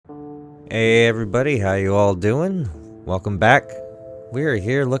Hey everybody, how you all doing? Welcome back. We are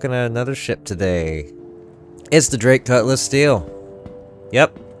here looking at another ship today. It's the Drake Cutlass Steel.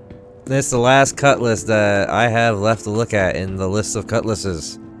 Yep, it's the last cutlass that I have left to look at in the list of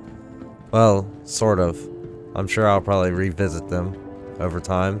cutlasses. Well, sort of. I'm sure I'll probably revisit them over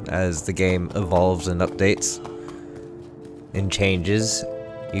time as the game evolves and updates and changes.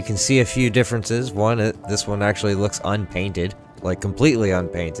 You can see a few differences. One, this one actually looks unpainted. Like completely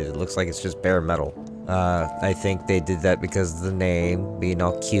unpainted. It looks like it's just bare metal. I think they did that because of the name, being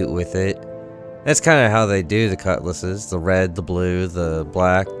all cute with it. That's kind of how they do the cutlasses. The red, the blue, the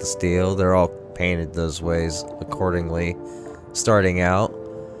black, the steel. They're all painted those ways accordingly, starting out.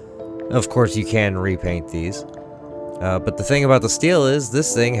 Of course, you can repaint these. But the thing about the steel is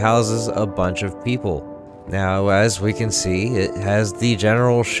this thing houses a bunch of people. Now, as we can see, it has the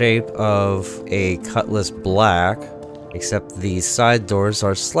general shape of a Cutlass Black. Except the side doors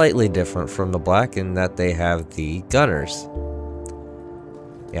are slightly different from the black in that they have the gunners.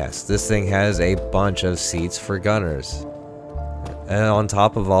 Yes, this thing has a bunch of seats for gunners. And on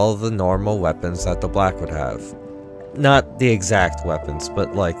top of all the normal weapons that the black would have. Not the exact weapons,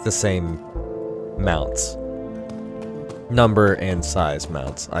 but like the same mounts. Number and size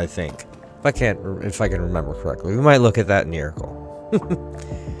mounts, I think. If I can remember correctly. We might look at that in Miracle.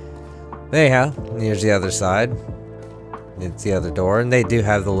 Anyhow, here's the other side. It's the other door, and they do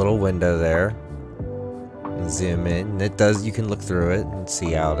have the little window there. Zoom in, and you can look through it and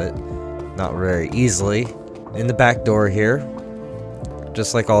see out it. Not very easily. In the back door here,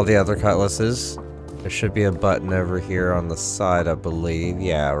 just like all the other cutlasses, there should be a button over here on the side, I believe.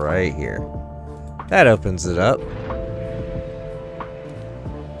 Yeah, right here. That opens it up.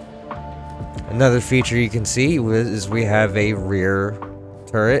 Another feature you can see is we have a rear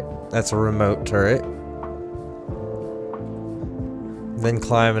turret. That's a remote turret. Then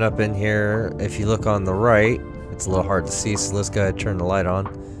climbing up in here, if you look on the right, it's a little hard to see, so let's go ahead and turn the light on.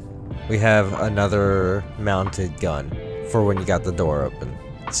 We have another mounted gun for when you got the door open.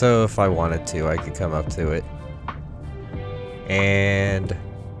 So if I wanted to, I could come up to it. And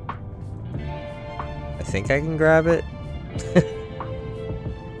I think I can grab it.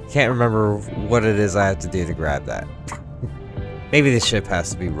 Can't remember what it is I have to do to grab that. Maybe the ship has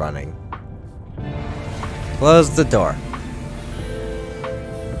to be running. Close the door.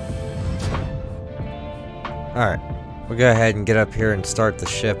 Alright, we'll go ahead and get up here and start the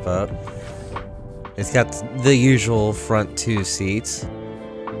ship up. It's got the usual front two seats,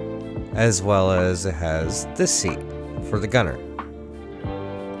 as well as it has this seat for the gunner.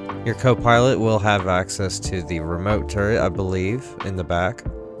 Your co-pilot will have access to the remote turret, I believe, in the back.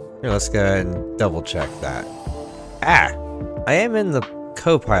 Here, let's go ahead and double check that. Ah! I am in the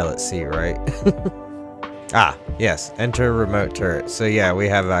co-pilot seat, right? Ah, yes, enter remote turret. So yeah, we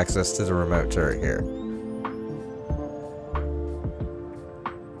have access to the remote turret here.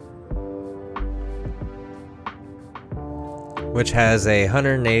 Which has a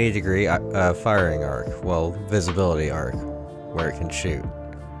 180-degree firing arc, well, visibility arc, where it can shoot.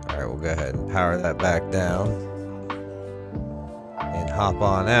 Alright, we'll go ahead and power that back down. And hop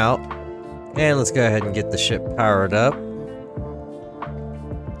on out. And let's go ahead and get the ship powered up.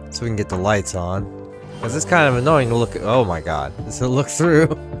 So we can get the lights on. Because it's kind of annoying to look at, oh my god, to look through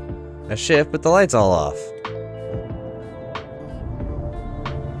a ship with the lights all off.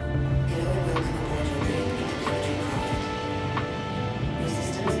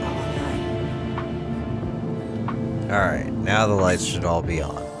 Alright, now the lights should all be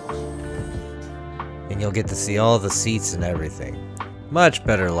on. And you'll get to see all the seats and everything. Much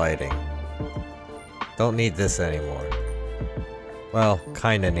better lighting. Don't need this anymore. Well,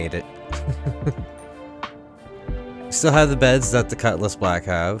 kinda need it. We still have the beds that the Cutlass Black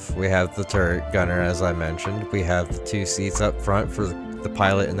have. We have the turret gunner, as I mentioned. We have the two seats up front for the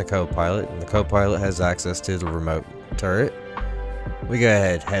pilot and the co-pilot. And the co-pilot has access to the remote turret. We go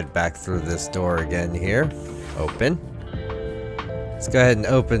ahead, head back through this door again here. Open. Let's go ahead and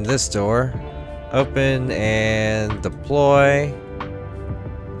open this door. Open and deploy.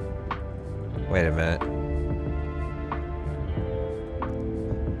 Wait a minute.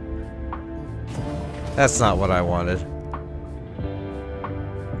 That's not what I wanted.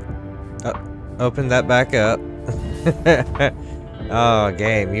 Open that back up. Oh,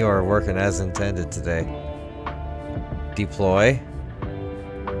 game, you are working as intended today. Deploy.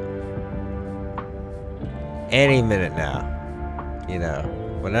 Any minute now. You know,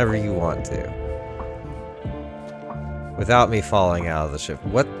 whenever you want to. Without me falling out of the ship.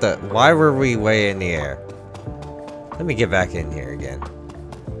 What the? Why were we way in the air? Let me get back in here again.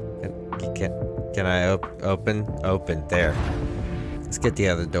 Can I open? Open. There. Let's get the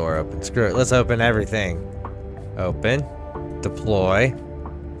other door open. Screw it. Let's open everything. Open. Deploy.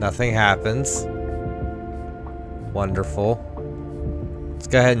 Nothing happens. Wonderful. Let's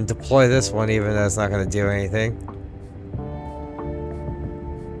go ahead and deploy this one, even though it's not going to do anything.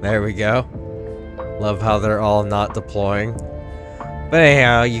 There we go. Love how they're all not deploying. But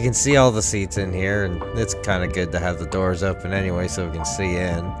anyhow, you can see all the seats in here, and it's kind of good to have the doors open anyway so we can see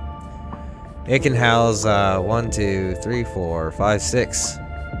in. It can house 1, 2, 3, 4, 5, 6. So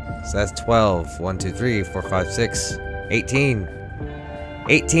that's 12. 1, 2, 3, 4, 5, 6. 18.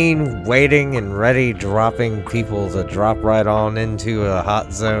 18 waiting and ready, dropping people to drop right on into a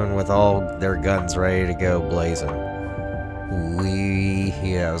hot zone with all their guns ready to go blazing.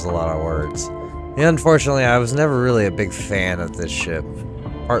 Yeah, that was a lot of words. And unfortunately, I was never really a big fan of this ship.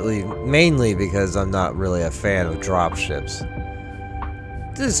 Mainly because I'm not really a fan of drop ships.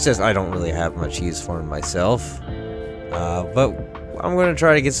 It's just, I don't really have much use for them myself. But I'm going to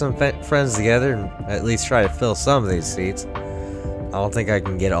try to get some friends together and at least try to fill some of these seats. I don't think I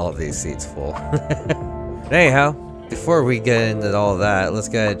can get all of these seats full. Anyhow, before we get into all that, let's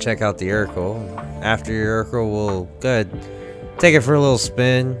go ahead and check out the Urkel. After your Urkel, we'll go ahead, take it for a little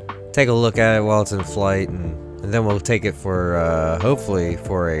spin, take a look at it while it's in flight, and then we'll take it for, hopefully,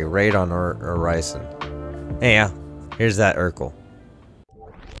 for a raid on Horizon. Anyhow, here's that Urkel.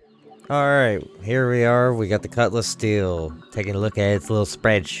 Alright, here we are. We got the Cutlass Steel. Taking a look at its little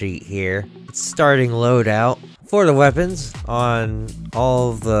spreadsheet here. It's starting loadout. For the weapons, on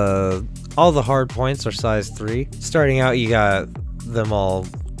all the hard points are size 3. Starting out, you got them all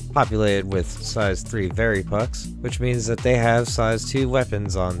populated with size 3 Veripucks, which means that they have size 2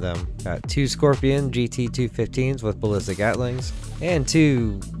 weapons on them. Got 2 Scorpion GT215s with ballistic Gatlings, and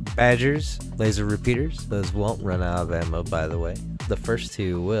 2 Badgers laser repeaters. Those won't run out of ammo, by the way. The first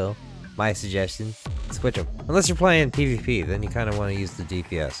 2 will. My suggestion, switch them. Unless you're playing PvP, then you kind of want to use the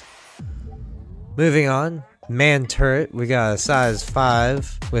DPS. Moving on. Man turret, we got a size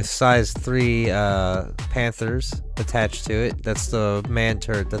 5 with size 3 Panthers attached to it. That's the man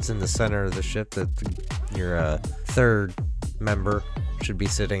turret that's in the center of the ship that your third member should be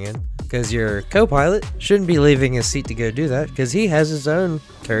sitting in. Because your co-pilot shouldn't be leaving his seat to go do that, because he has his own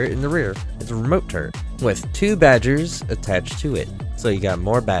turret in the rear. It's a remote turret with 2 Badgers attached to it. So you got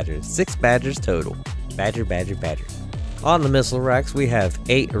more Badgers, 6 Badgers total. Badger, Badger, Badger. On the missile racks, we have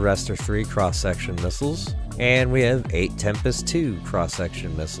 8 Arrestor 3 cross-section missiles. And we have 8 Tempest 2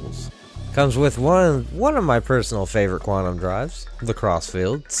 cross-section missiles. Comes with one of my personal favorite quantum drives, the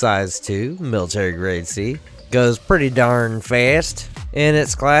Crossfield, size 2, military grade C. Goes pretty darn fast. In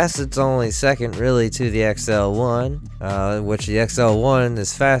its class, it's only second really to the XL1, which the XL1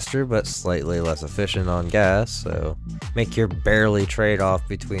 is faster but slightly less efficient on gas, so make your barely trade-off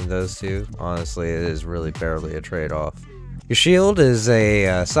between those two. Honestly, it is really barely a trade-off. Your shield is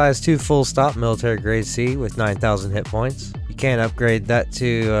a size 2 full stop military grade C with 9,000 hit points. You can upgrade that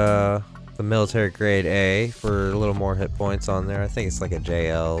to the military grade A for a little more hit points on there. I think it's like a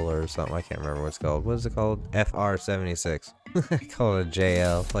JL or something. I can't remember what it's called. What is it called? FR76. I call it a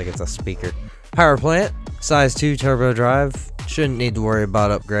JL, like it's a speaker. Power plant, size 2 turbo drive. Shouldn't need to worry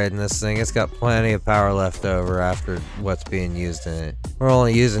about upgrading this thing. It's got plenty of power left over after what's being used in it. We're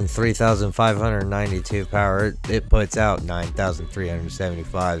only using 3,592 power. It puts out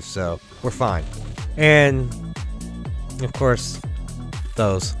 9,375, so we're fine. And, of course,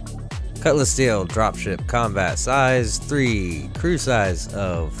 those. Cutlass Steel, dropship, combat, size 3, crew size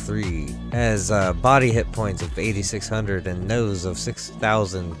of 3, has body hit points of 8,600 and nose of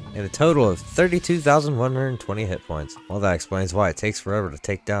 6,000, and a total of 32,120 hit points. Well, that explains why it takes forever to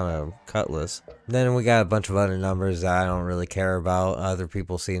take down a Cutlass. Then we got a bunch of other numbers that I don't really care about. Other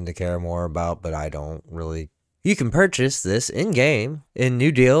people seem to care more about, but I don't really. You can purchase this in-game in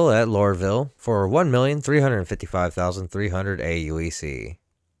New Deal at Loreville for 1,355,300 AUEC.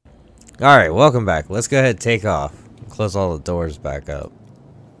 Alright, welcome back. Let's go ahead and take off. Close all the doors back up.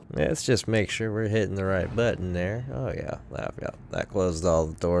 Let's just make sure we're hitting the right button there. Oh yeah, that closed all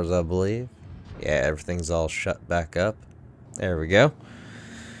the doors, I believe. Yeah, everything's all shut back up. There we go.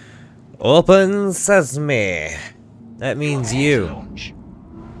 Open sesame. That means you.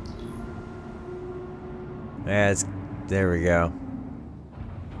 Yeah, there we go.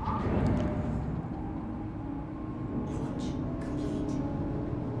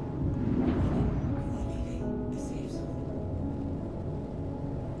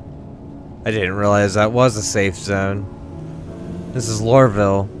 I didn't realize that was a safe zone. This is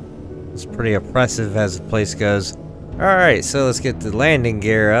Loreville. It's pretty oppressive as the place goes. Alright, so let's get the landing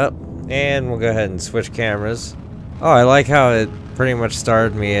gear up. And we'll go ahead and switch cameras. Oh, I like how it pretty much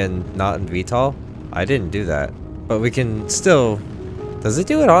started me in not in VTOL. I didn't do that. But we can still Does it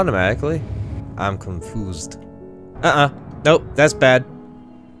do it automatically? I'm confused. Nope, that's bad.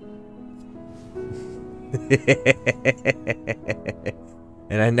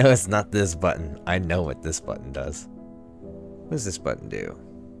 And I know it's not this button. I know what this button does. What does this button do?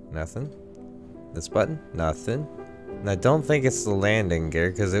 Nothing. This button? Nothing. And I don't think it's the landing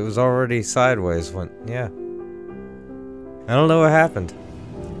gear because it was already sideways when... Yeah. I don't know what happened.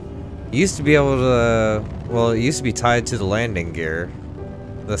 It used to be able to... Well, it used to be tied to the landing gear.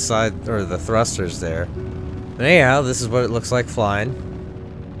 The side... Or the thrusters there. And anyhow, this is what it looks like flying.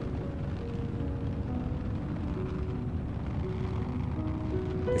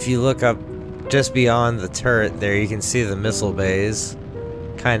 If you look up just beyond the turret there, you can see the missile bays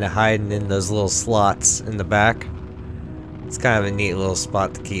kind of hiding in those little slots in the back. It's kind of a neat little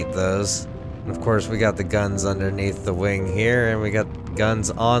spot to keep those. And of course, we got the guns underneath the wing here, and we got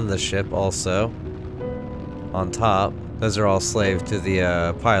guns on the ship also. On top. Those are all slave to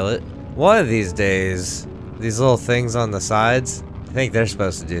the pilot. One of these days, these little things on the sides, I think they're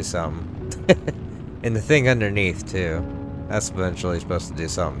supposed to do something. And the thing underneath, too. That's eventually supposed to do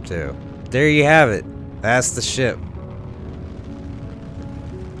something, too. There you have it. That's the ship.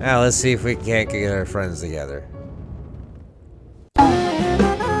 Now let's see if we can't get our friends together.